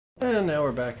And now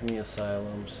we're back in the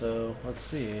asylum, so let's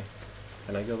see.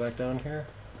 Can I go back down here?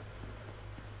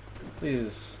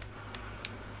 Please.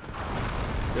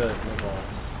 Good, no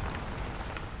balls.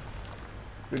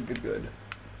 Good, good, good.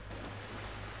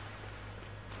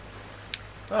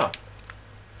 Ah.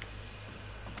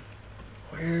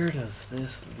 Where does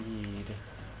this lead?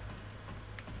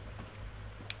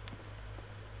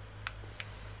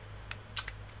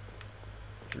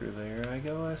 Through there I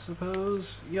go, I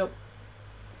suppose. Yep.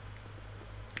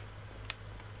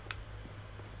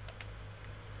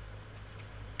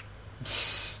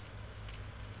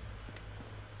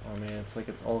 Oh man, it's like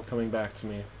it's all coming back to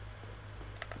me.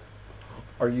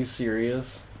 Are you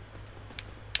serious?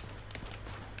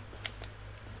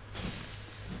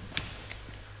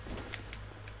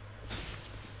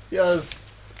 Yes!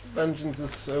 Vengeance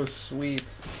is so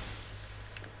sweet.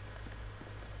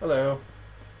 Hello.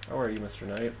 How are you, Mr.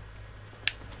 Knight?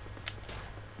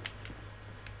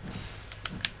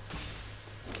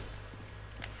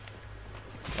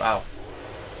 Wow.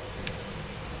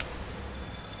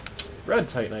 Red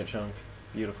Titanite chunk.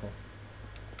 Beautiful.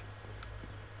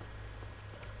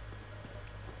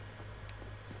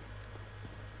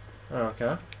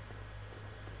 Okay.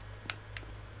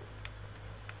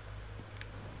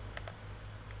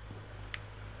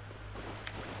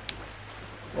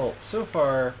 Well, so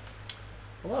far,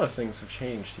 a lot of things have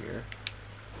changed here.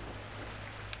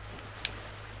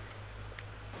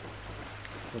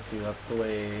 Let's see, that's the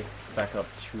way back up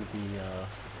to the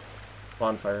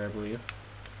bonfire, I believe.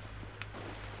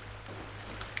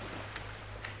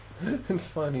 It's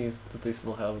funny that they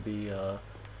still have the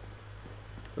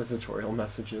tutorial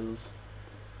messages.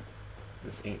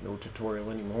 This ain't no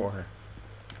tutorial anymore.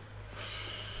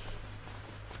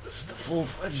 This is the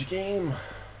full-fledged game.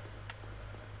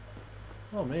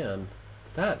 Oh man,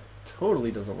 that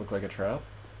totally doesn't look like a trap.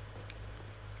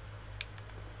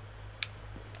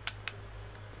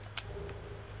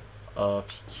 A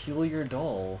peculiar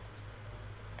doll.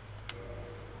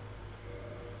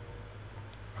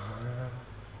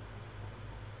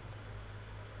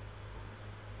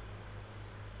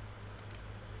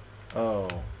 Oh.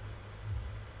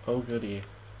 Oh goody.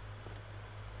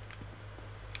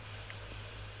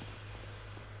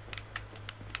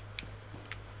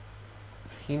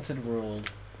 Painted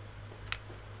World.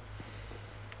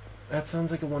 That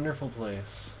sounds like a wonderful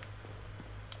place.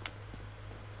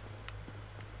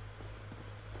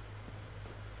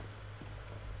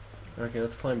 Okay,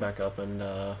 let's climb back up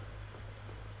and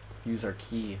use our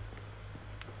key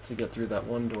to get through that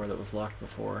one door that was locked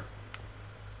before.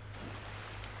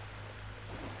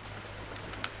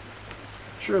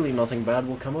 Surely nothing bad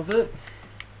will come of it.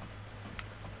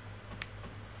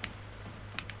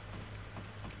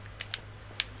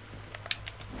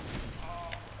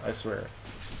 I swear.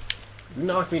 You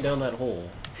knock me down that hole,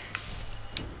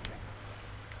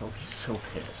 I'll be so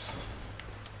pissed.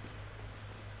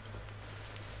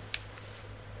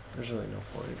 There's really no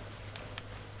point.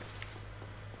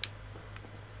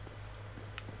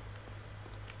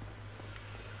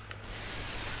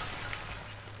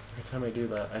 Every time I do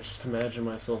that, I just imagine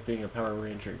myself being a Power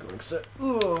Ranger going, "Sit."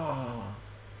 Ugh.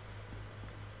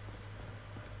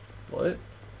 What?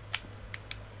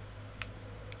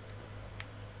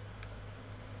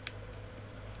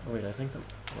 Oh wait, I think that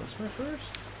was my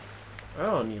first? I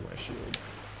don't need my shield.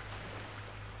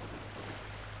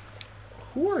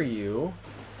 Who are you?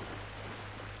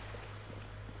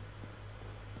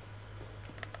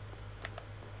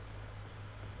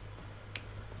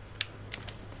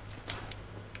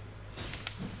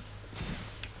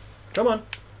 Come on.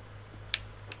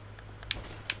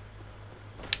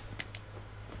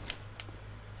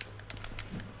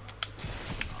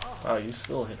 Wow, you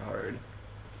still hit hard.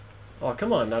 Oh,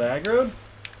 come on, not aggroed?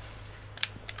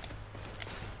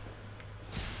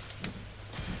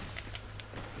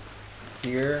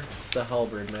 Fear the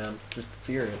halberd, man. Just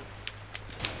fear it.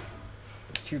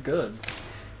 It's too good.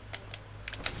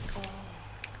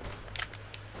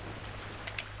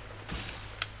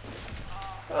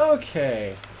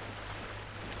 Okay.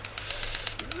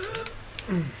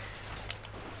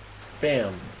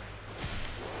 Bam.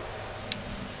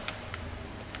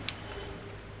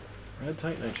 Red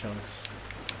Titanite chunks.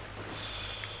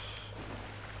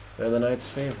 They're the knight's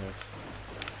favorite.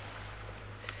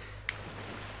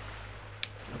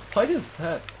 What is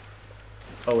that?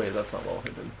 Oh wait, that's not well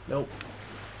hidden. Nope.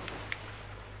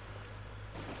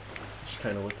 Just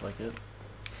kind of looked like it.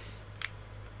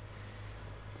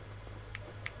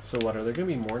 So what, are there going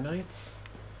to be more knights?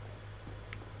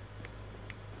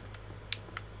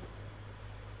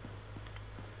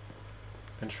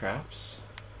 And traps?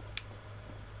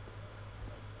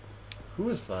 Who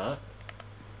is that?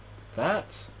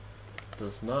 That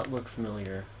does not look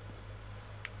familiar.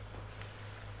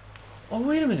 Oh,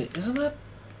 wait a minute. Isn't that...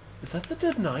 Is that the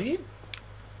Dead Knight?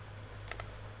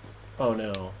 Oh,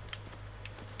 no.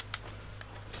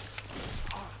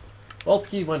 Well,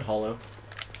 he went hollow.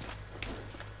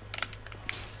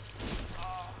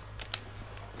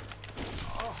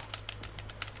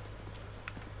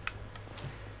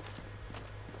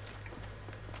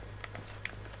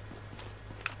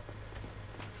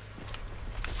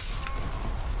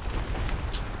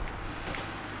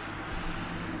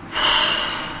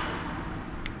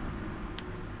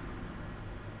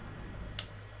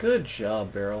 Good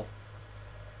job, Barrel.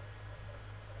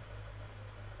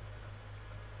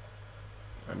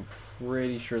 I'm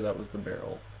pretty sure that was the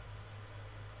barrel.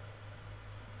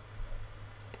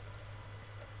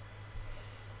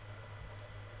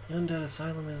 The Undead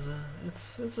Asylum is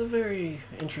it's a very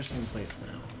interesting place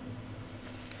now.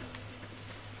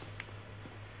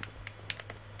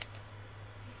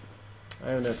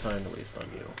 I have no time to waste on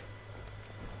you.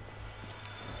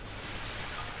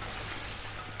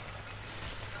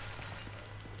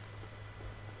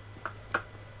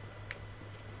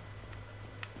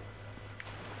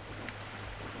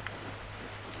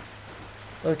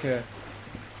 Okay.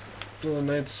 Well, the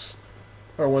knights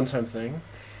are a one-time thing.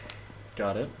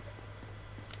 Got it.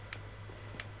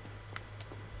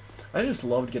 I just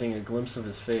loved getting a glimpse of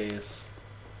his face.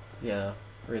 Yeah,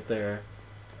 right there.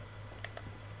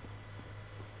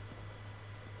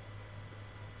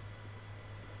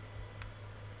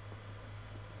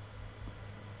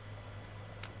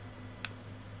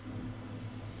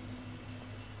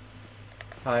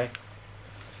 Hi.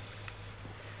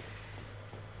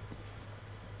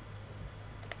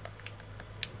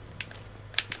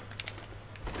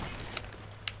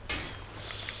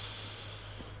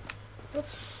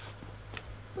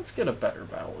 Let's get a better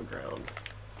battleground.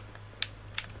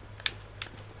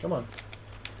 Come on.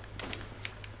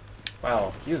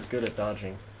 Wow, he was good at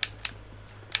dodging.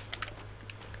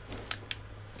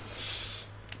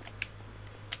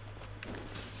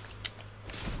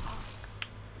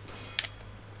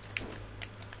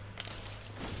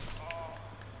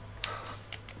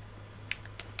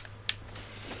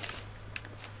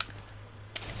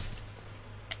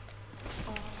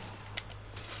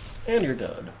 And you're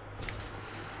dead.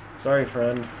 Sorry,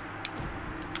 friend.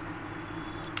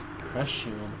 Crush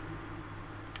shield.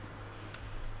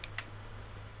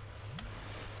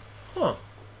 Huh.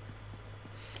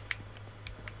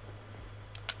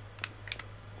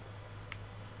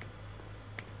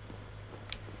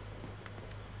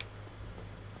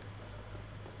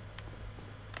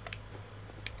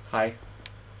 Hi.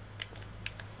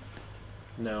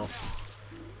 No.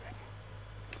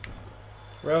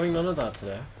 We're having none of that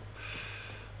today.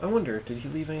 I wonder, did he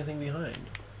leave anything behind?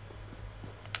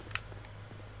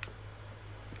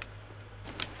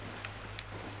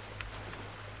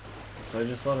 So I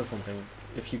just thought of something.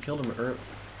 If you killed him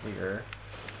earlier,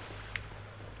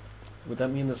 would that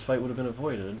mean this fight would have been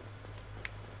avoided?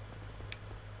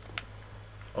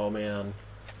 Oh man.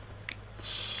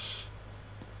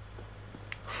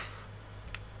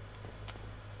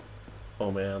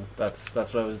 Oh man, that's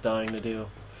what I was dying to do.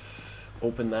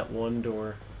 Open that one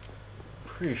door.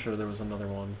 Pretty sure there was another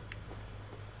one.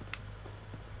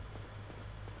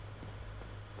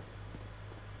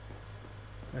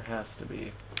 There has to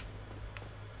be.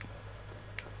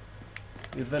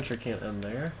 The adventure can't end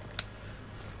there.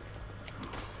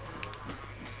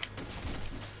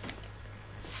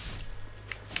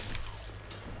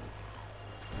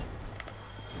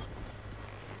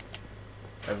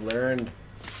 I've learned.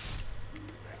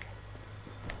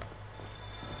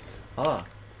 Ah.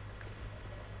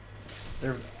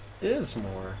 There is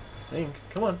more, I think.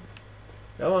 Come on.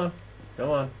 Come on. Come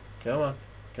on. Come on.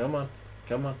 Come on.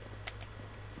 Come on.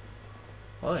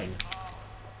 Fine.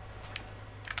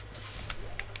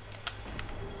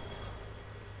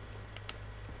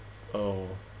 Oh.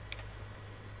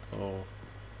 Oh.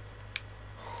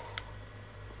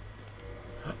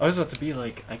 I was about to be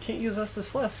like, I can't use Estus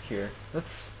Flask here.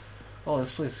 That's... Oh,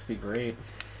 this place could be great.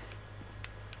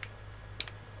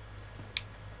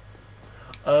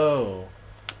 Oh.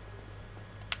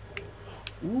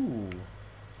 Ooh.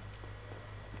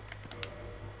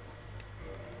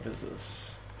 What is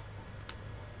this?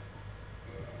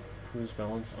 Cruise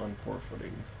balance on poor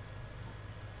footing.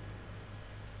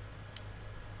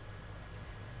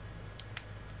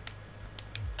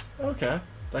 Okay,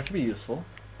 that could be useful.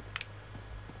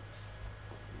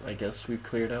 I guess we've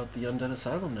cleared out the Undead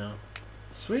Asylum now.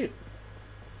 Sweet.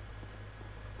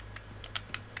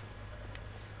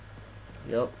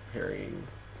 Yep, parrying.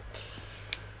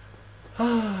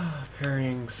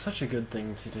 Parrying, such a good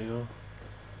thing to do.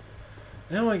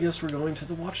 Now I guess we're going to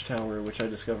the watchtower, which I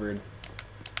discovered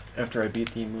after I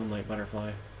beat the Moonlight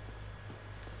Butterfly.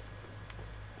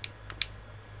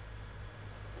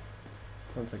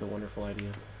 Sounds like a wonderful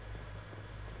idea.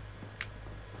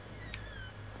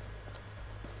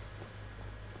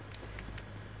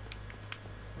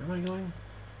 Where am I going?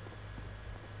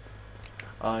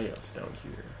 Ah, yes, down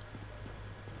here.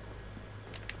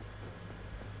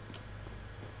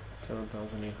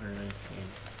 7,819.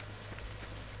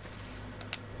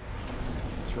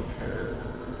 Let's repair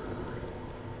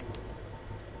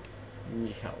the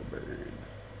halberd.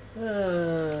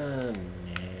 Nah.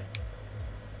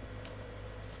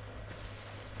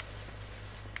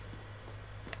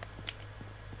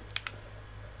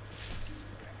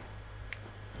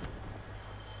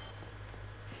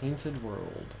 Painted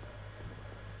world.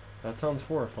 That sounds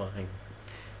horrifying.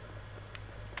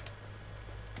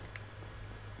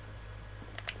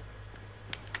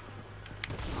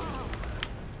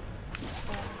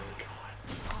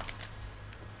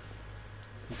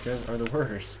 These guys are the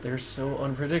worst. They're so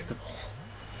unpredictable.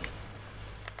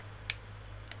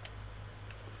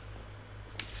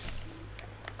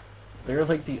 They're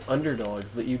like the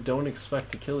underdogs that you don't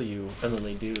expect to kill you, and then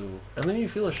they do. And then you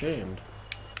feel ashamed.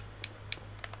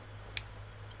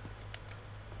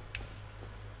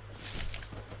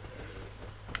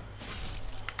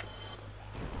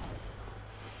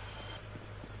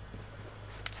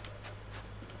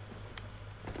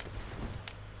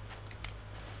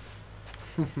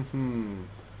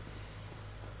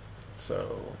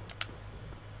 So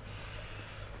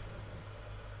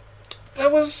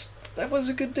that was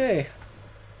a good day.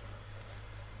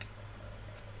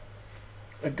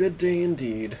 A good day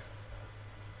indeed.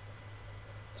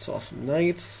 Saw some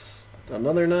knights,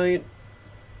 another night,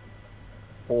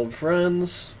 old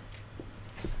friends.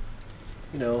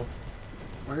 You know,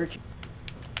 work.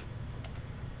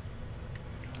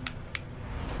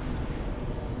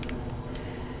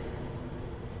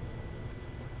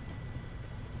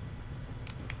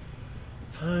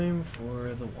 Time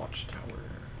for the watchtower,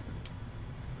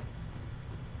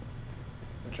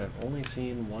 which I've only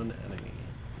seen one enemy.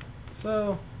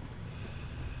 So,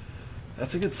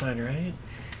 that's a good sign, right?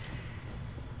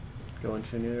 Go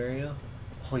into a new area.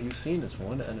 All you've seen is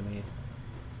one enemy.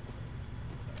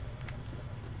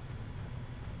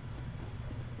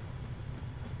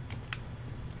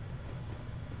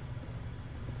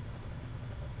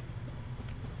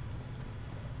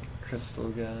 Crystal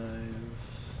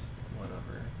guys.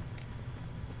 Whatever.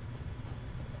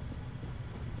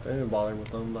 Don't even bother with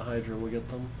them, the Hydra will get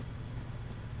them.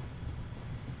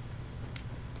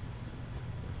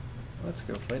 Let's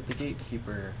go fight the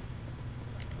gatekeeper.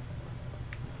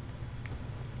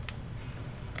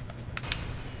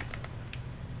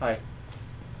 Hi.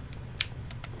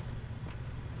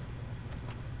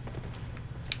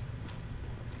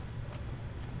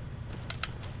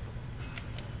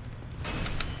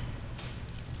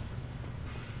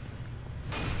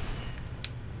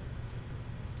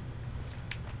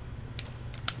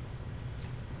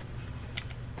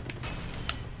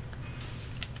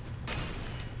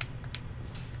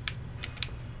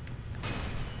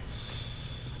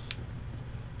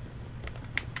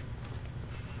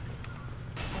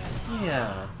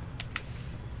 Yeah.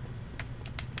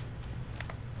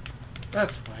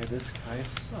 That's why this guy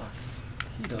sucks.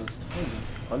 He does tons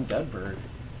of undead bird.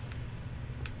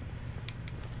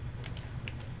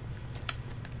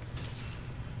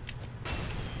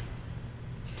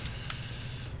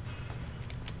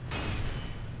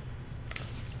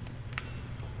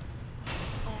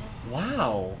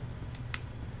 Wow.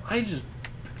 I just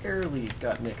barely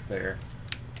got nicked there.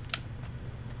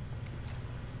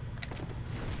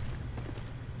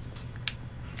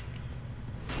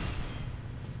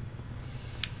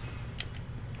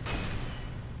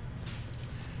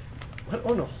 What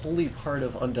unholy part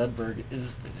of Undeadburg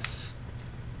is this?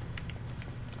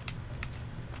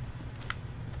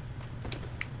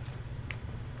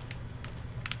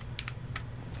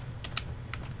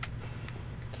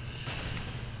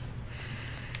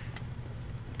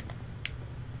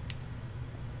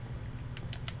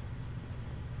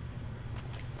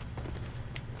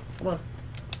 Come on.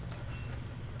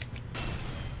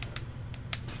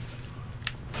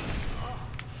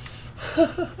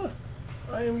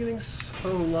 I am getting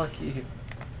so lucky.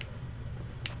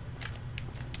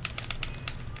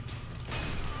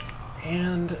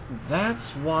 And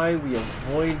that's why we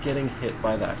avoid getting hit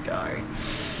by that guy.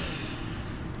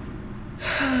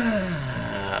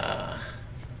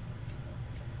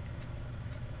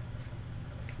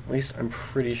 At least I'm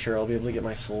pretty sure I'll be able to get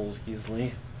my souls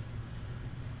easily.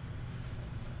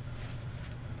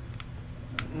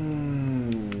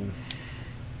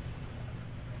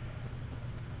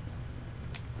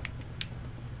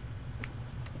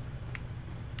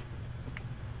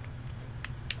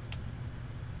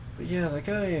 Yeah, that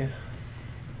guy...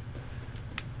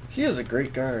 He is a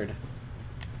great guard.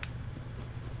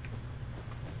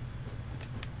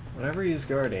 Whatever he's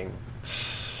guarding,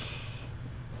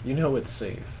 you know it's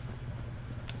safe.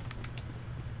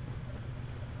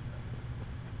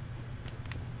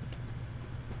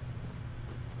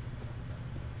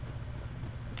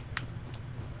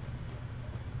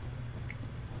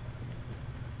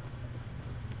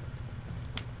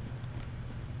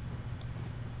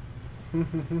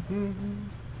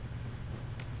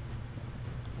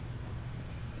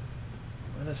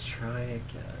 Let us try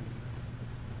again.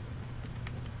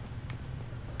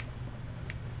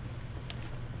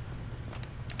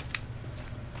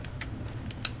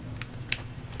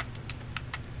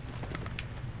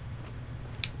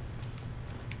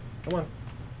 Come on.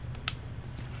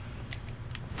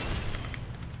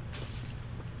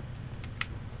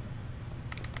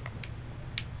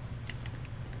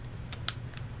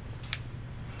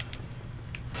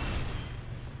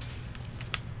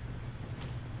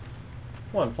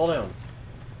 Come on, fall down.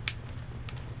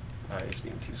 Ah, he's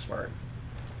being too smart.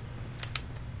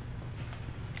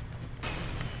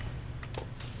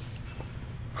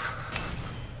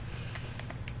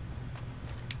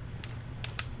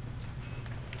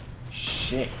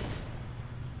 Shit.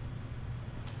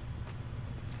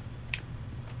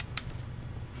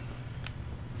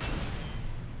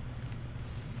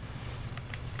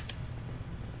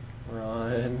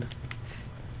 Run.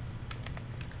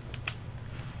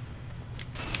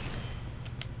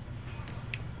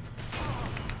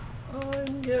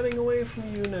 I'm getting away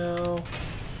from you now.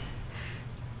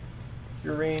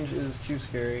 Your range is too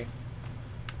scary.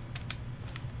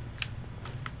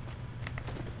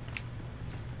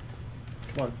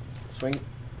 Come on, swing.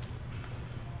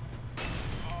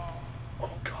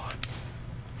 Oh god.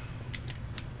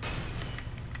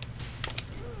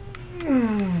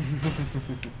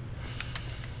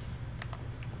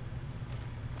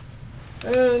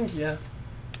 And yeah.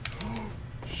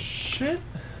 Shit.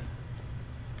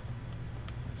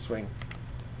 Swing.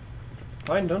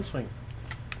 Fine, don't swing.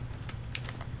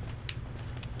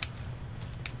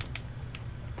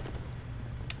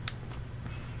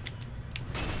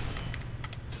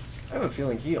 I have a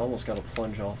feeling he almost got a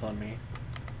plunge off on me.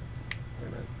 Wait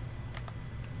a minute.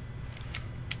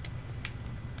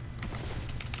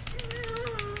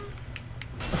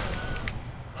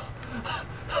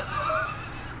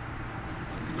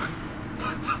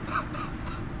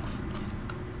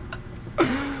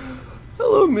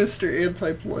 Hello, Mr.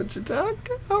 Anti-Plunge Attack.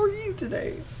 How are you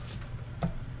today?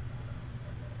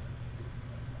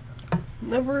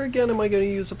 Never again am I going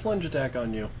to use a plunge attack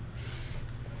on you.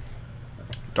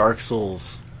 Dark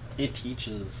Souls. It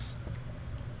teaches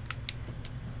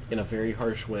in a very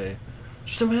harsh way.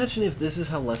 Just imagine if this is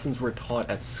how lessons were taught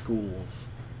at schools.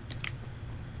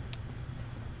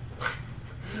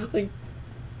 like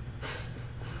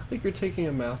you're taking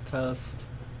a math test,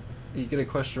 you get a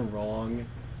question wrong,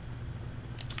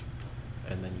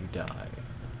 and then you die.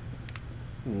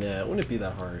 Nah, it wouldn't be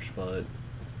that harsh, but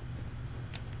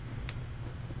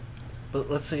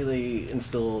let's say they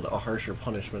instilled a harsher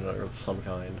punishment of some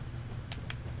kind.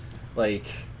 Like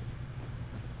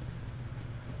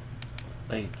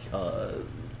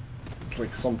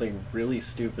something really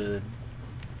stupid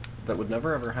that would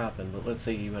never ever happen, but let's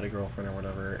say you had a girlfriend or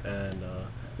whatever, and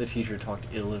the teacher talked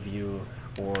ill of you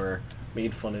or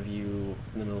made fun of you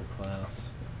in the middle of class.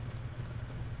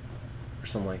 Or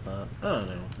something like that. I don't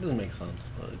know. It doesn't make sense,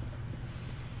 but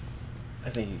I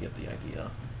think you get the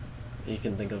idea. You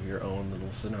can think of your own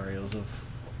little scenarios of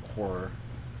horror.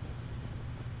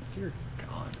 Dear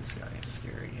God, this guy is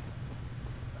scary.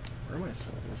 Where are my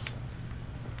souls?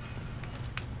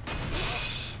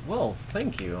 Well,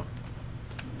 thank you.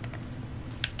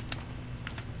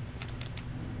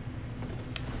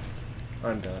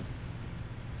 I'm dead.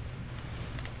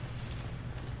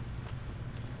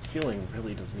 Healing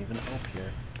really doesn't even help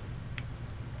here.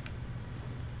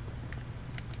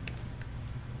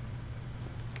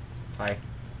 Hi.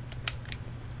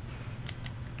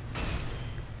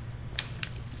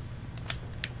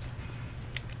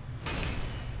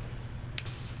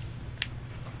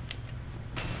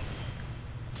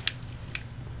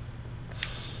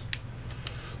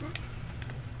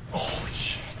 Holy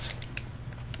shit.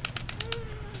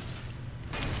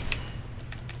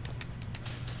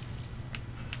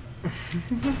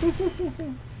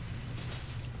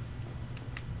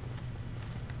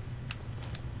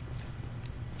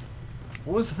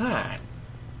 What was that?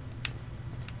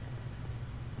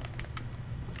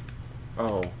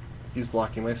 Oh, he's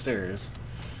blocking my stairs.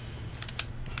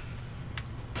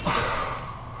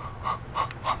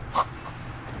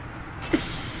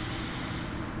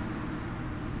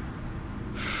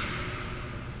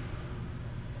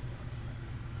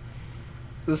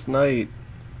 This night.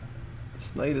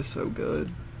 This night is so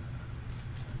good.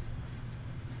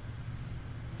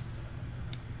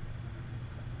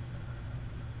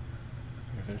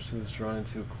 Eventually was drawn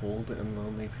into a cold and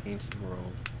lonely painted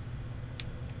world.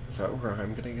 Is that where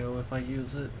I'm gonna go if I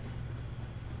use it?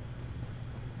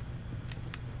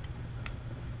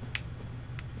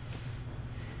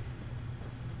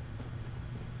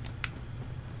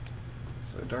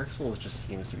 So Dark Souls just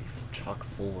seems to be chock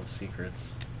full of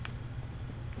secrets.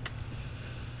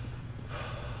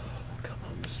 Come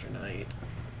on, Mr. Knight.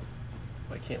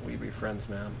 Why can't we be friends,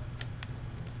 man?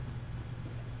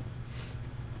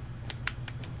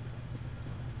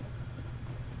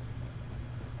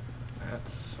 That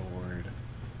sword.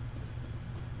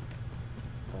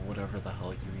 Or whatever the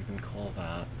hell you even call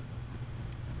that.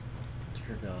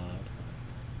 Dear God.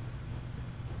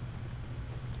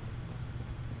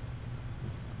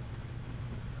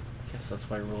 Guess that's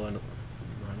why running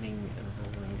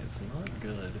and rolling is not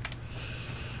good.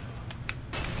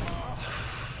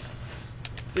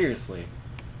 Seriously.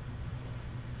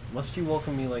 Must you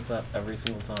welcome me like that every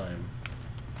single time?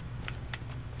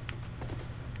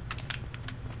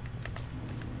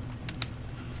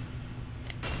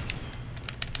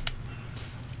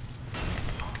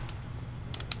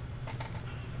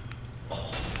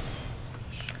 Holy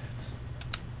shit.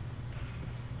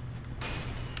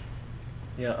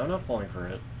 Yeah, I'm not falling for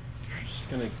it. You're just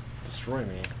gonna destroy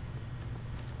me.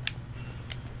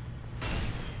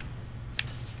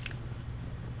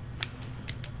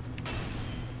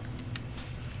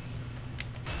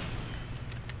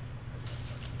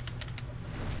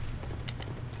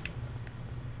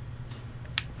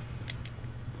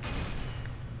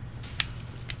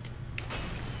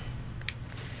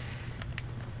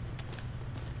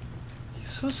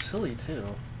 So silly, too.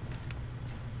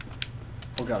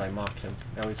 Oh god, I mocked him.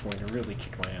 Now he's going to really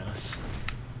kick my ass.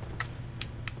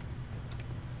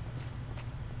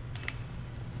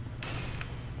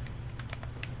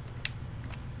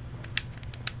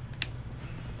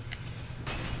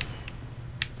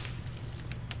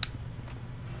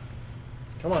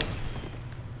 Come on.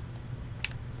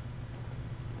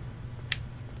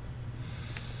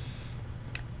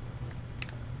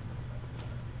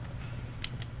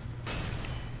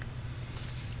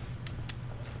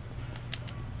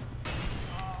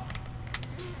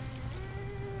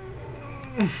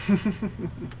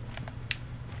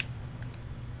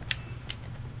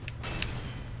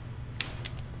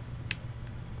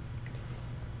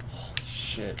 Holy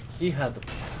shit. He had the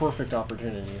perfect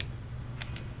opportunity.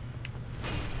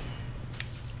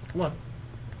 Come on.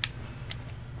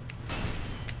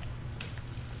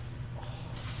 Oh,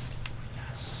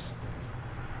 yes.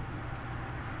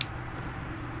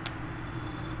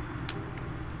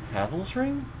 Havel's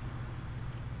ring?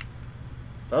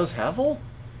 That was Havel?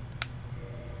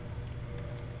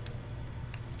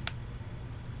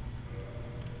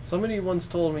 Somebody once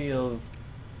told me of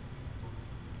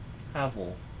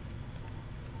Havel.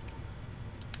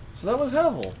 So that was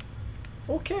Havel.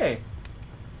 Okay.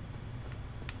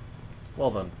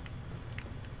 Well then.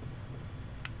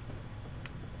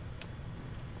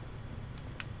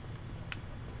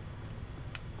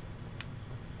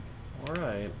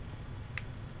 Alright.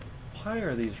 Why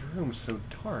are these rooms so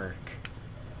dark?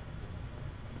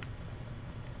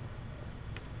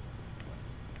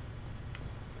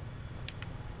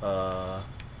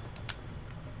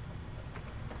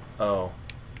 Oh.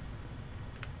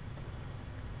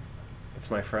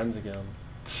 It's my friends again.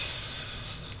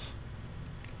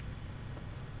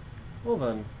 Well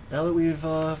then, now that we've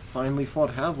finally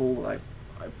fought Havel, I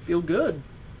feel good.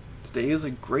 Today is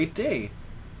a great day.